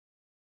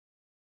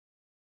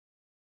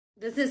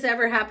Does this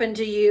ever happen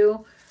to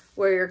you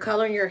where you're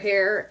coloring your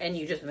hair and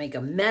you just make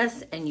a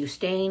mess and you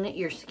stain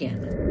your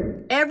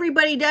skin?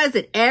 Everybody does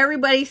it.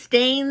 Everybody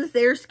stains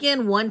their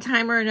skin one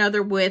time or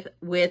another with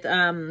hair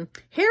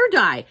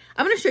dye.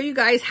 I'm going to show you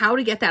guys how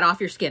to get that off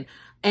your skin.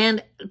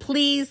 And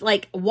please,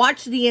 like,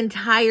 watch the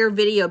entire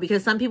video,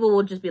 because some people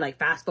will just be like,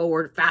 fast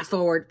forward, fast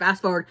forward,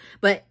 fast forward.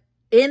 But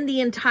in the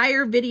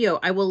entire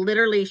video, I will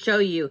literally show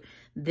you,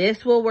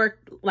 this will work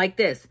like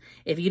this.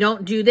 If you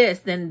don't do this,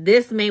 then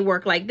this may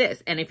work like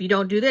this. And if you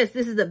don't do this,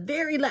 this is at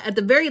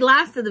the very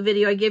last of the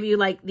video, I give you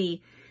like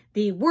the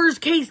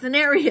worst case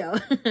scenario.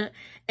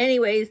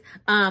 Anyways,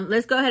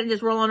 let's go ahead and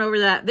just roll on over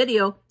that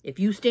video. If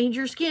you stained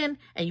your skin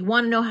and you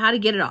want to know how to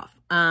get it off,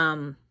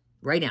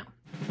 right now.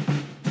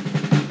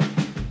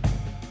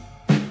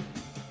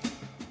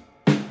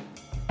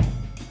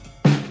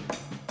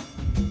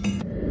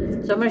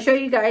 So I'm going to show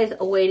you guys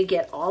a way to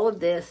get all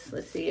of this.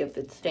 Let's see if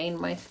it stained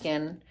my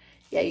skin.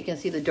 Yeah, you can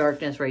see the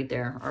darkness right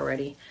there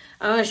already.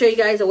 I'm going to show you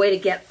guys a way to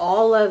get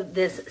all of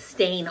this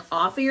stain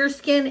off of your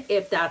skin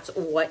if that's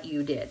what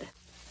you did.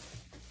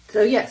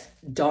 So yes,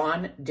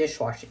 Dawn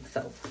dishwashing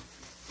soap.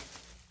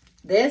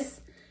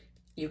 This,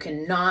 you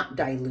cannot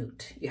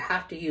dilute. You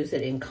have to use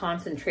it in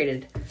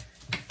concentrated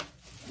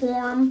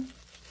form.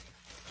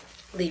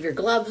 Leave your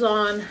gloves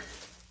on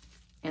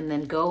and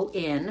then go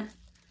in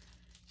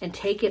and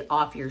take it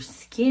off your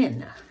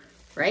skin,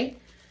 right?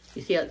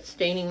 You see how it's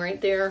staining right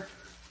there?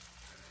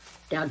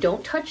 Now,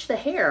 don't touch the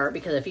hair,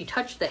 because if you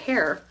touch the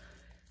hair,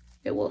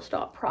 it will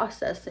stop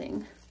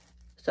processing.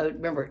 So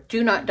remember,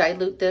 do not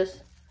dilute this.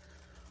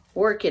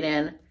 Work it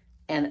in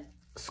and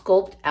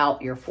sculpt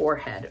out your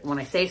forehead. When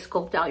I say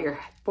sculpt out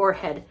your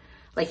forehead,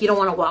 like, you don't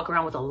want to walk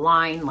around with a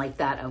line like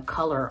that of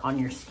color on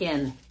your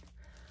skin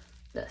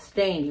that's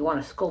stained. You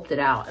want to sculpt it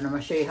out. And I'm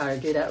going to show you how to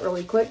do that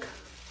really quick.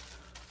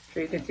 So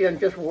you can see I'm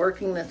just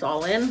working this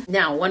all in.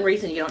 Now, one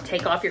reason you don't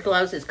take off your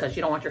gloves is because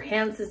you don't want your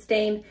hands to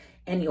stain,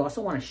 and you also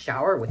want to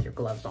shower with your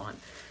gloves on.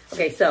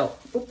 Okay, so,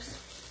 oops.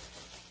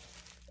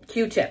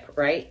 Q-tip,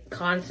 right?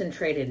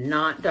 Concentrated,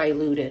 not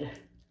diluted.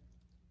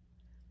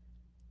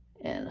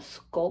 And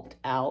sculpt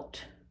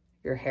out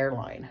your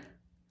hairline.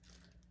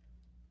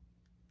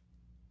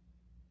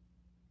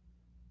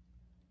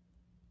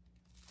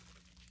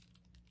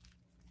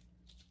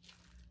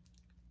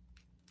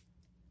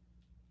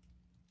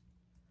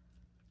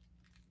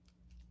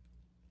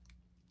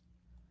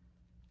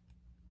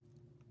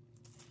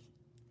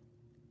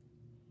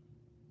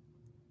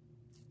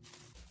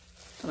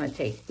 I'm going to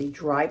take the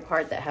dry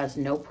part that has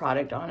no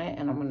product on it,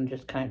 and I'm going to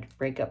just kind of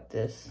break up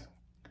this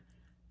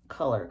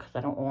color, because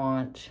I don't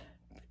want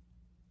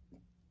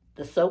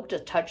the soap to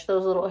touch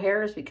those little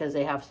hairs, because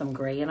they have some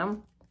gray in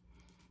them,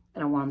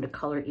 and I want them to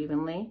color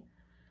evenly.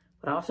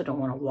 But I also don't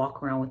want to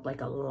walk around with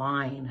like a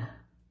line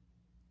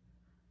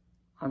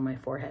on my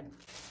forehead.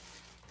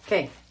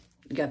 Okay,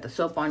 you got the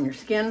soap on your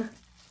skin.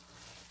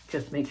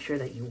 Just make sure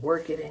that you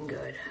work it in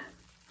good.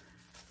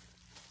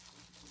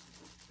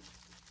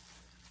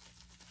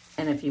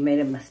 And if you made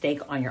a mistake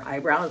on your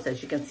eyebrows,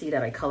 as you can see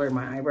that I colored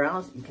my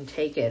eyebrows, you can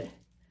take it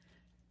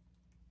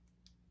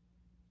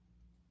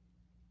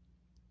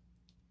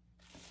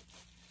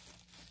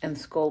and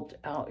sculpt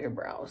out your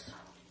brows.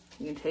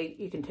 You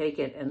can take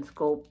it and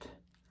sculpt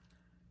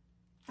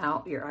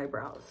out your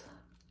eyebrows.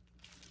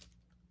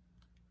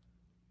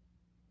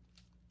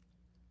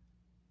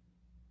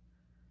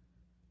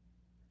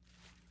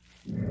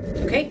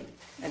 Okay,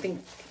 I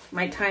think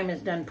my time is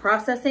done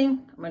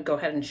processing. I'm gonna go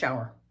ahead and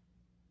shower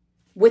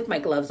with my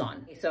gloves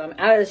on. So I'm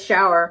out of the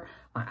shower.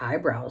 My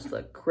eyebrows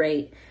look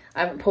great. I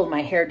haven't pulled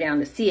my hair down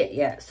to see it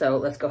yet, so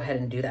let's go ahead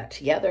and do that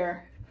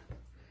together.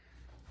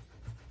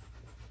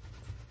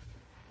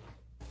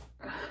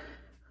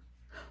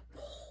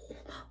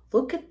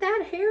 Look at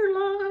that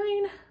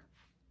hairline.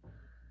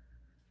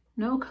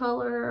 No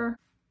color.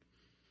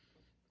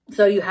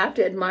 So you have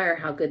to admire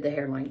how good the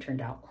hairline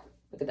turned out.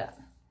 Look at that.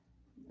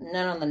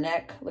 None on the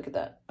neck. Look at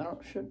that.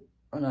 Oh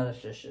no,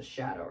 that's just a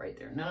shadow right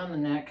there. None on the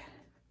neck.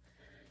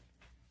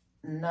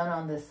 None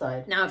on this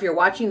side. Now, if you're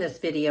watching this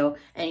video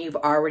and you've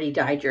already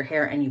dyed your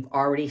hair and you've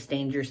already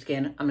stained your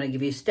skin, I'm going to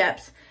give you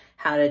steps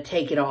how to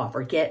take it off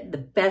or get the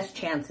best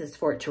chances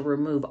for it to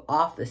remove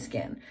off the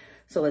skin.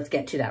 So let's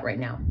get to that right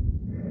now.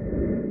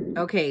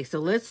 Okay, so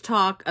let's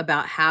talk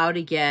about how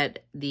to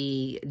get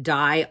the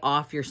dye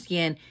off your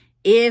skin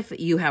if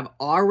you have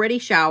already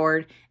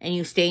showered and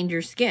you stained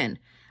your skin.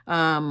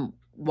 While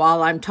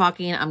I'm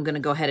talking, I'm going to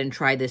go ahead and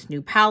try this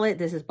new palette.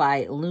 This is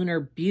by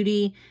Lunar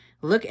Beauty.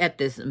 Look at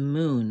this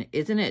moon.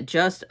 Isn't it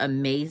just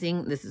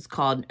amazing? This is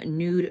called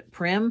Nude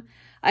Prim.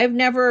 I've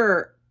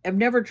never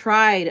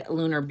tried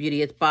Lunar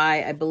Beauty. It's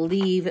by, I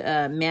believe,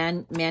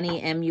 Manny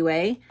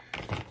MUA.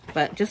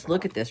 But just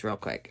look at this real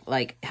quick.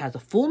 Like, it has a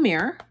full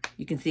mirror,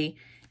 you can see.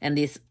 And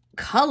these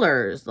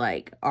colors,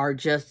 like, are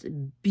just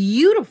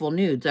beautiful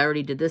nudes. I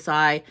already did this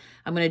eye.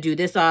 I'm going to do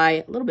this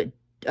eye a little bit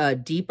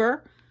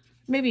deeper.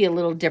 Maybe a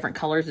little different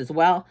colors as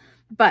well.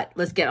 But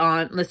let's get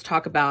on. Let's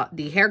talk about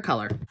the hair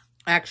color.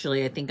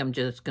 Actually, I think I'm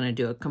just going to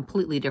do a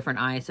completely different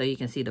eye so you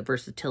can see the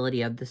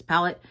versatility of this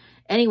palette.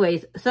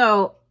 Anyways,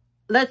 so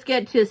let's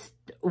get to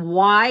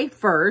why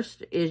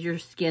first is your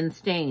skin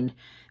stained?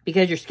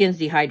 Because your skin's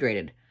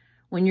dehydrated.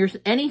 When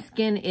any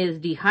skin is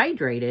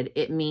dehydrated,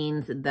 it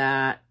means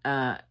that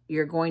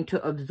you're going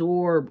to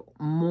absorb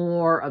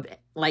more of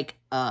like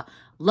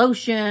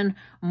lotion,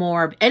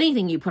 more of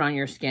anything you put on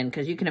your skin,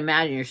 because you can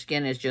imagine your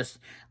skin is just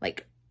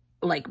like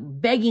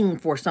begging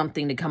for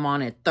something to come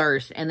on it,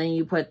 thirst, and then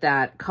you put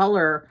that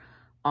color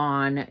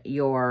on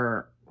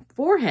your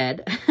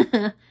forehead,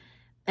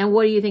 and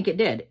what do you think it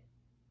did?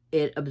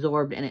 It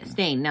absorbed and it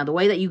stained. Now, the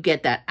way that you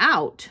get that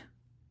out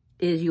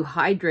is you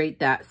hydrate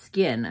that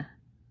skin.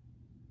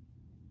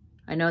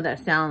 I know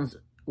that sounds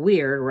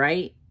weird,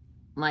 right?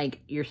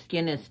 Like your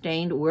skin is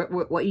stained.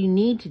 What you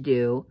need to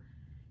do,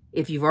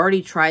 if you've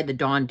already tried the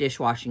Dawn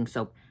dishwashing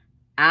soap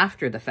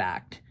after the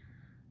fact,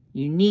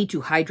 you need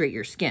to hydrate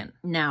your skin.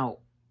 Now,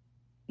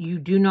 you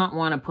do not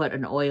want to put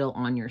an oil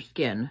on your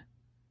skin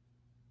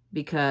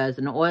because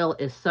an oil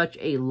is such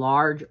a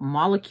large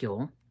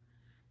molecule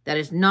that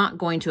is not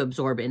going to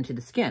absorb into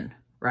the skin,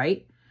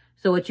 right?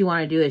 So what you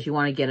want to do is you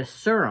want to get a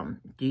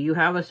serum. Do you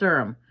have a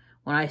serum?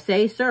 When I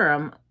say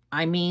serum,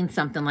 I mean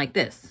something like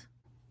this.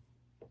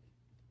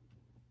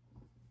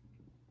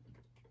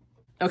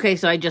 Okay,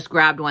 so I just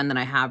grabbed one that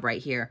I have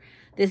right here.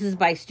 This is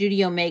by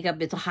Studio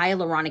Makeup. It's a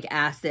hyaluronic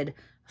acid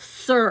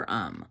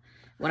serum.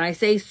 When I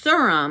say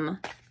serum,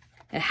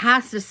 it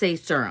has to say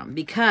serum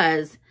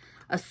because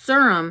a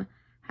serum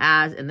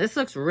has, and this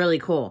looks really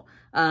cool,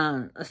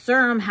 a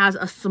serum has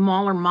a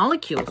smaller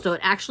molecule, so it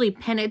actually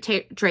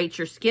penetrates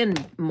your skin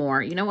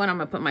more. You know what? I'm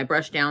going to put my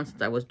brush down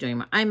since I was doing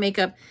my eye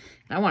makeup,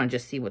 and I want to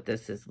just see what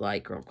this is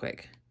like real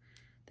quick.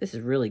 This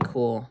is really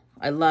cool.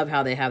 I love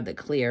how they have the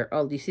clear.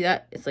 Oh, do you see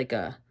that? It's like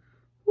a,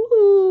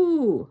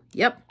 woo!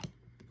 Yep.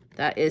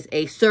 That is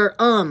a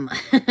serum.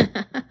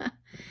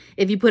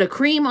 If you put a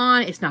cream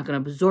on, it's not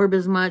going to absorb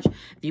as much.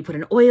 If you put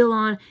an oil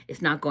on,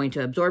 it's not going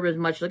to absorb as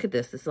much. Look at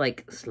this. It's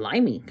like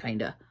slimy,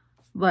 kind of.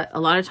 But a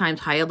lot of times,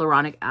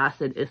 hyaluronic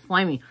acid is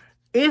slimy.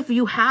 If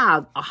you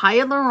have a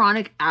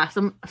hyaluronic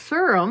acid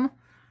serum,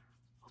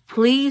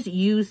 please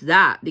use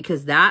that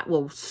because that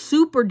will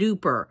super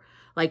duper,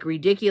 like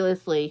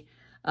ridiculously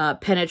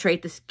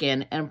penetrate the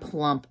skin and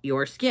plump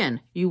your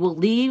skin. You will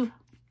leave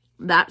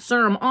that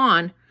serum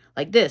on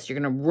like this. You're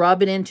going to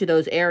rub it into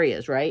those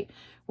areas, right?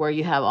 Where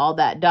you have all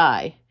that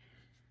dye.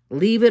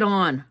 Leave it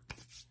on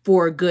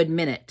for a good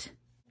minute.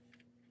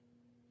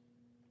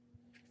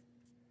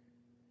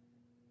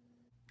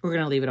 We're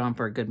going to leave it on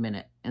for a good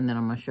minute, and then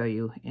I'm going to show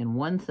you in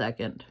 1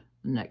 second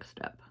the next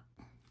step.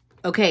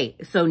 Okay,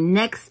 so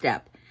next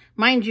step.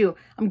 Mind you,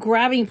 I'm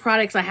grabbing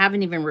products I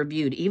haven't even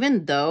reviewed,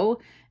 even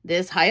though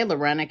this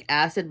hyaluronic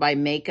acid by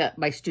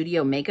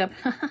Studio Makeup,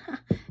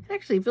 it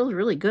actually feels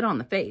really good on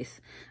the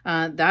face.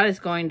 That is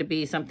going to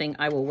be something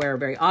I will wear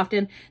very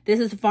often. This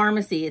is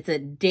Pharmacy. It's a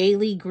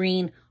Daily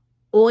Green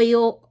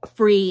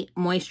oil-free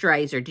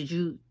moisturizer. Did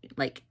you,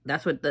 like,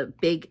 that's what the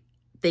big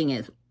thing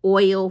is,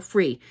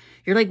 oil-free.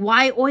 You're like,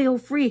 why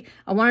oil-free?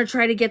 I want to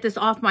try to get this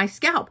off my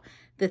scalp.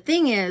 The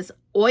thing is,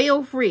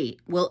 oil-free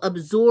will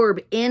absorb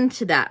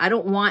into that. I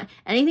don't want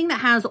anything that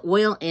has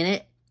oil in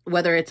it,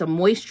 whether it's a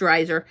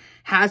moisturizer,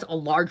 has a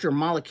larger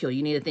molecule.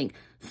 You need to think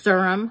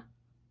serum,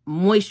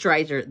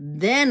 moisturizer,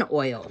 then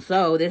oil.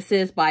 So this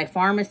is by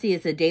Pharmacy.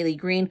 It's a Daily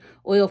Green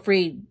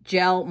oil-free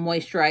gel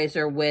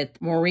moisturizer with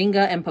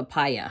moringa and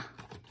papaya.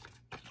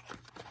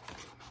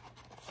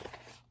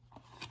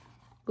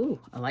 Ooh,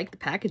 I like the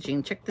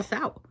packaging. Check this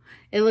out.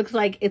 It looks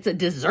like it's a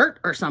dessert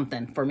or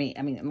something for me.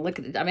 I mean, look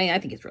at it. I mean, I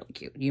think it's really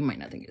cute. You might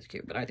not think it's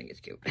cute, but I think it's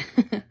cute.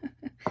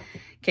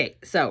 Okay,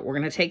 so we're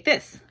going to take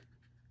this.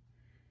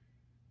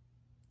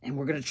 And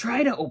we're going to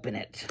try to open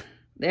it.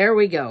 There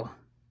we go.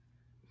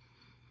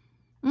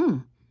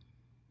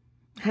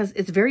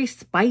 It's very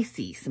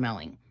spicy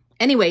smelling.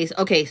 Anyways,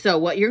 okay, so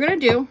what you're going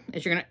to do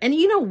is you're going to, and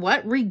you know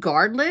what,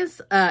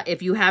 regardless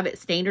if you have it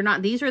stained or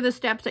not, these are the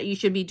steps that you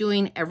should be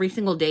doing every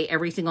single day,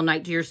 every single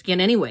night to your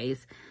skin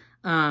anyways.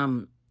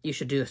 You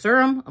should do a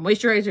serum, a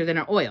moisturizer, then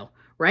an oil,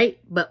 right?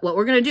 But what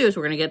we're going to do is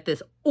we're going to get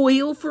this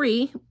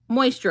oil-free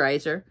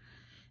moisturizer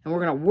and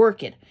we're going to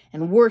work it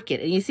and work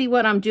it. And you see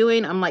what I'm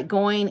doing? I'm like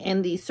going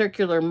in these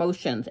circular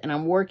motions and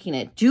I'm working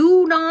it.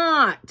 Do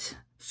not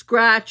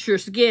scratch your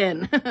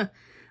skin.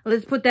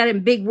 Let's put that in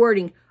big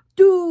wording.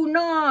 Do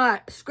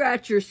not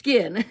scratch your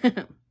skin.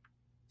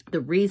 The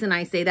reason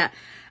I say that,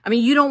 I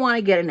mean, you don't want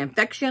to get an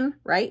infection,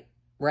 right?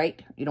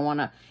 Right? You don't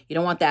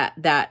want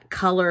that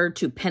color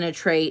to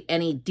penetrate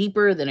any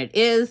deeper than it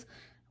is.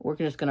 We're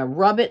just going to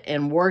rub it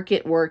and work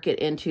it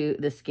into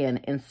the skin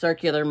in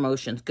circular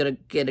motions. Gonna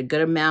get a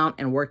good amount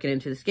and work it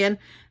into the skin.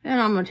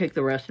 And I'm going to take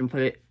the rest and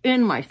put it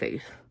in my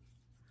face.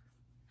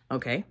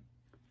 Okay.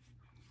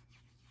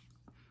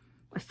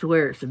 I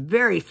swear it's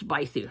very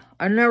spicy.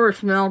 I never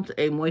smelled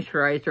a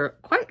moisturizer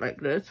quite like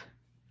this.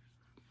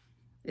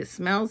 It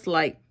smells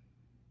like,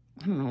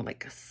 I don't know,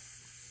 like a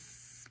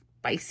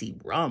spicy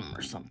rum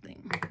or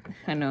something.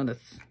 I know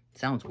that's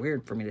Sounds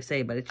weird for me to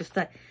say, but it's just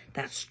that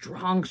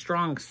strong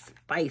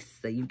spice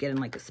that you get in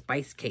like a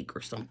spice cake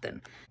or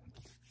something.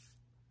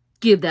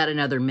 Give that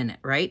another minute,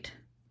 right?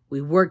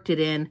 We worked it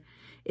in.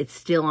 It's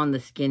still on the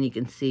skin. You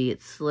can see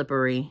it's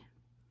slippery.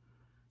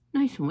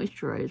 Nice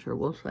moisturizer,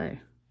 we'll say.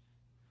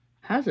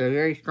 Has a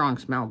very strong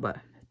smell, but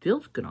it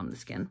feels good on the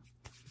skin.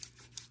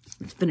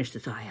 Let's finish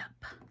this eye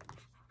up.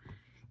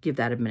 Give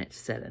that a minute to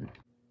set in.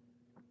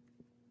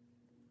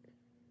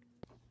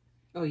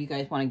 Oh, you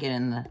guys want to get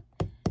in the...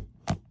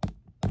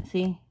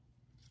 See?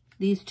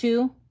 These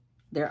two,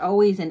 they're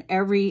always in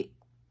every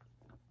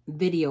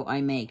video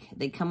I make.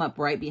 They come up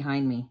right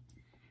behind me.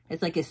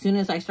 It's like as soon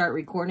as I start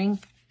recording...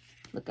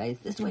 Look, guys,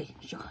 this way.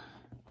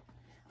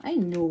 I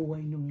know.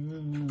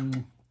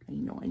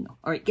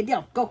 All right, get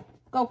down. Go.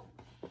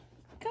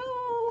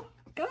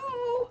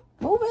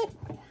 Move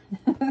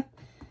it.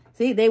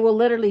 See, they will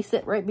literally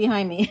sit right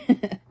behind me.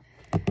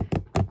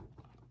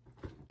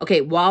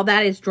 Okay, while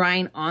that is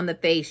drying on the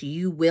face,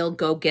 you will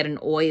go get an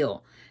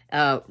oil.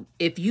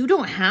 If you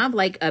don't have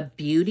like a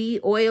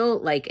beauty oil,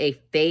 like a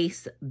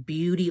face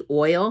beauty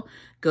oil,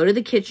 go to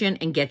the kitchen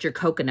and get your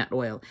coconut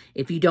oil.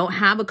 If you don't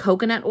have a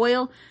coconut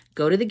oil,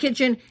 go to the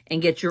kitchen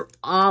and get your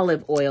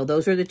olive oil.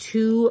 Those are the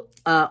two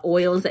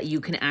oils that you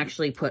can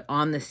actually put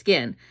on the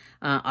skin.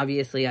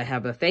 Obviously, I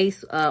have a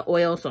face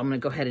oil, so I'm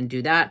going to go ahead and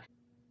do that.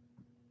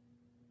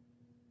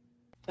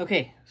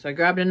 Okay, so I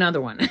grabbed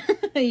another one.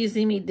 You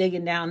see me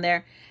digging down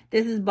there.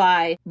 This is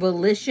by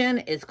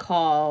Volition. It's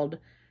called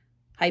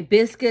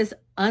Hibiscus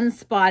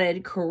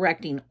Unspotted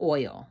Correcting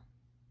Oil.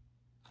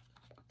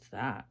 What's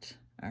that,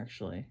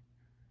 actually?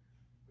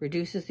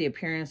 Reduces the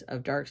appearance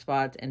of dark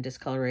spots and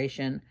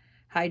discoloration.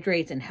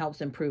 Hydrates and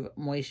helps improve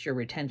moisture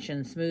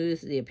retention.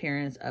 Smooths the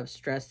appearance of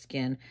stressed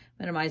skin.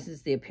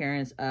 Minimizes the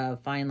appearance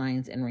of fine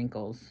lines and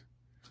wrinkles.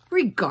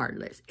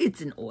 Regardless,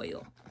 it's an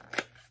oil.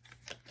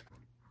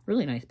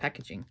 Really nice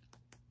packaging.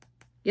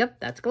 Yep,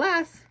 that's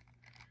glass.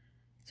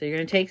 So you're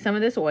going to take some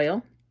of this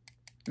oil.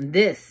 And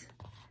this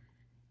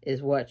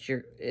is what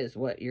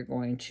you're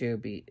going to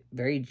be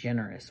very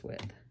generous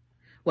with.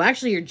 Well,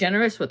 actually, you're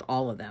generous with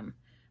all of them.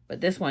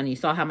 But this one, you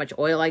saw how much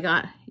oil I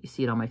got? You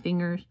see it on my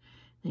fingers.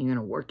 And you're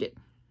going to work it.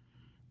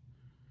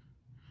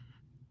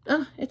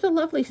 Oh, it's a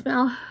lovely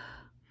smell.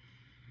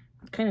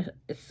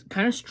 It's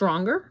kind of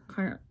stronger,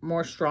 kind of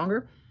more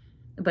stronger.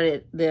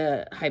 But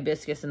the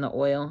hibiscus and the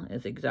oil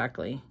is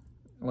exactly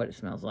what it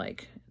smells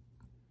like.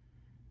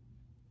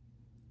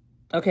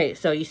 Okay,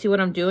 so you see what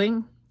I'm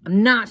doing?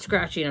 I'm not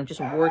scratching. I'm just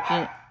working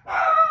it.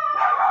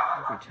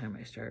 Every time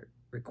I start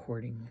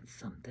recording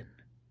something.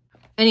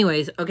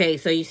 Anyways, okay,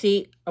 so you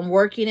see I'm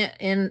working it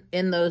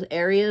in those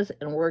areas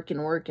and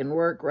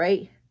work,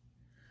 right?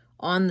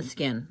 On the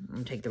skin. I'm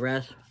going to take the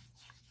rest.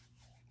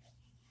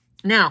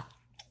 Now,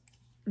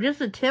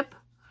 just a tip.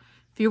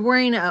 If you're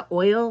wearing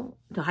oil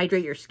to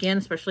hydrate your skin,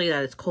 especially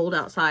that it's cold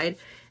outside,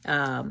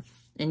 and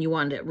you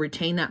want to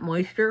retain that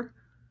moisture,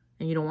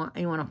 and you want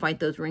to fight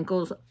those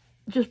wrinkles,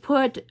 just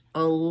put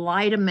a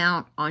light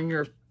amount on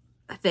your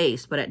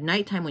face. But at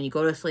nighttime when you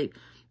go to sleep,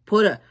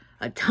 put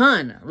a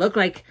ton. Look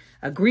like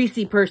a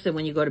greasy person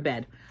when you go to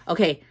bed.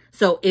 Okay,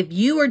 so if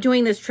you are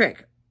doing this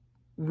trick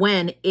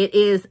when it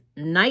is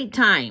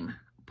nighttime,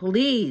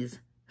 please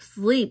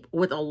sleep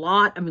with a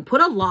lot. I mean,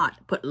 put a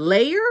lot. Put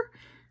layer,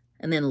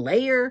 and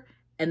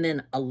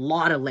then a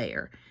lot of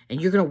layer.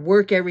 And you're going to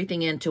work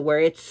everything into where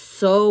it's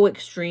so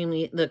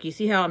extremely... Look, you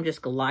see how I'm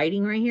just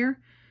gliding right here?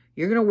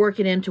 You're going to work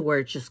it into where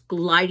it's just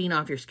gliding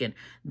off your skin.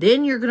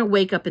 Then you're going to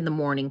wake up in the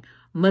morning,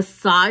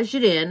 massage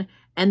it in,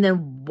 and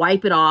then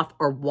wipe it off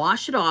or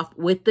wash it off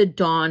with the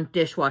Dawn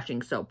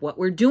dishwashing soap. What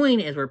we're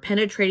doing is we're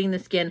penetrating the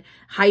skin,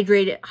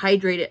 hydrate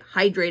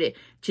it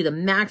to the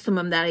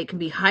maximum that it can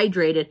be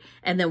hydrated,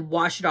 and then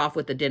wash it off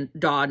with the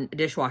Dawn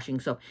dishwashing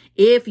soap.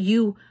 If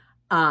you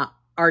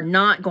are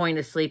not going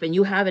to sleep and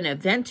you have an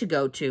event to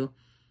go to,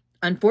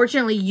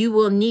 unfortunately, you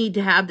will need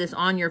to have this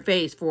on your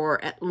face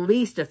for at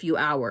least a few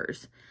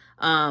hours.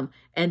 And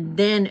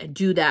then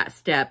do that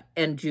step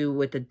and do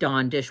with the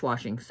Dawn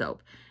dishwashing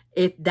soap.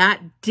 If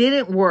that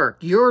didn't work,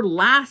 your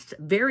last,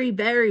 very,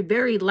 very,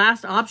 very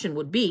last option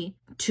would be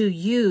to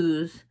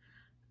use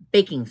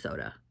baking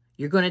soda.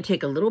 You're going to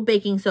take a little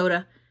baking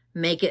soda,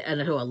 make it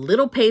into a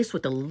little paste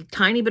with a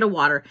tiny bit of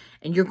water,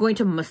 and you're going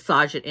to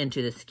massage it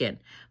into the skin.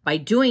 By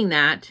doing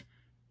that,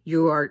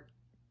 you are...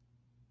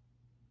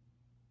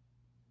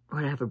 I'm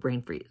going to have a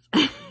brain freeze.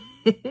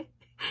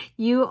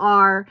 You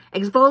are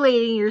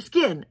exfoliating your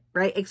skin,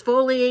 right?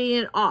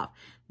 Exfoliating it off.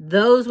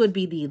 Those would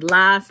be the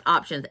last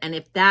options. And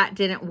if that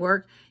didn't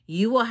work,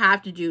 you will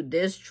have to do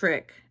this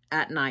trick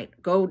at night.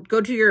 Go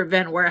to your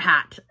event, wear a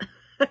hat.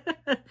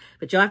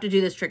 But you'll have to do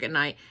this trick at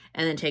night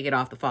and then take it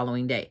off the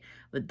following day.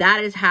 But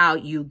that is how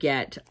you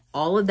get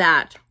all of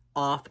that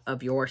off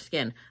of your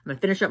skin. I'm going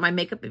to finish up my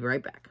makeup. Be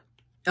right back.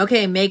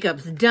 Okay,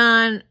 makeup's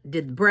done.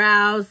 Did the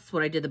brows,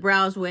 what I did the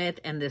brows with,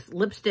 and this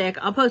lipstick.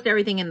 I'll post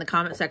everything in the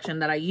comment section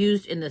that I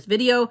used in this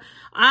video.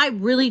 I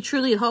really,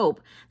 truly hope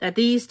that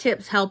these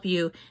tips help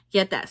you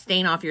get that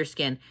stain off your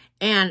skin.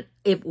 And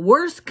if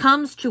worse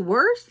comes to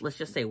worse, let's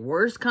just say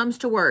worse comes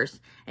to worse,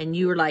 and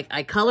you were like,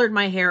 I colored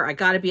my hair, I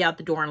got to be out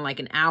the door in like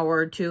an hour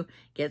or two,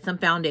 get some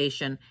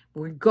foundation.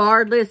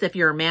 Regardless if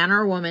you're a man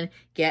or a woman,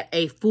 get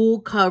a full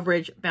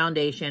coverage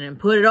foundation and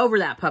put it over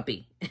that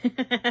puppy.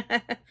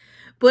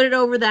 Put it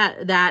over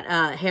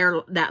that hair,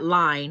 that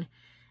line,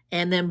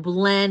 and then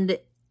blend,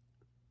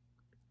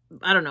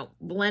 I don't know,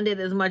 blend it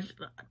as much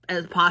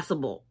as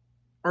possible.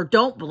 Or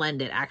don't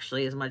blend it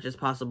actually as much as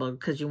possible,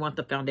 because you want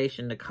the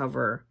foundation to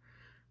cover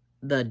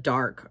the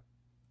dark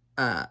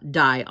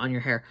dye on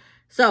your hair.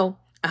 So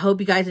I hope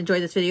you guys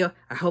enjoyed this video.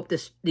 I hope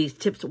these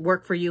tips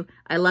work for you.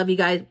 I love you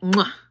guys.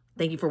 Mwah!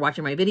 Thank you for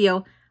watching my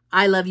video.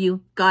 I love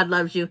you. God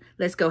loves you.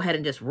 Let's go ahead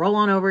and just roll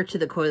on over to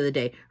the quote of the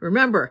day.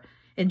 Remember,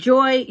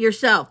 enjoy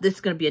yourself. This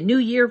is going to be a new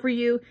year for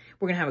you.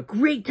 We're going to have a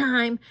great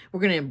time. We're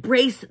going to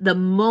embrace the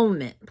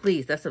moment.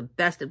 Please, that's the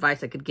best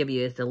advice I could give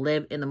you, is to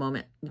live in the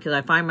moment. Because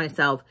I find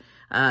myself,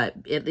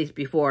 at least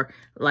before,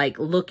 like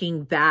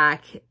looking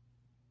back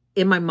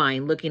in my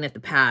mind, looking at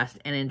the past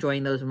and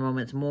enjoying those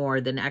moments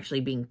more than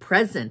actually being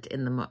present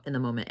in the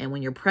moment. And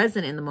when you're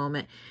present in the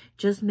moment, it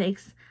just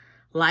makes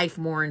life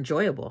more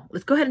enjoyable.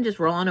 Let's go ahead and just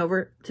roll on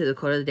over to the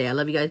quote of the day. I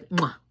love you guys.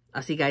 Mwah.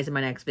 I'll see you guys in my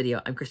next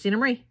video. I'm Christina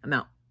Marie. I'm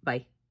out.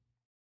 Bye.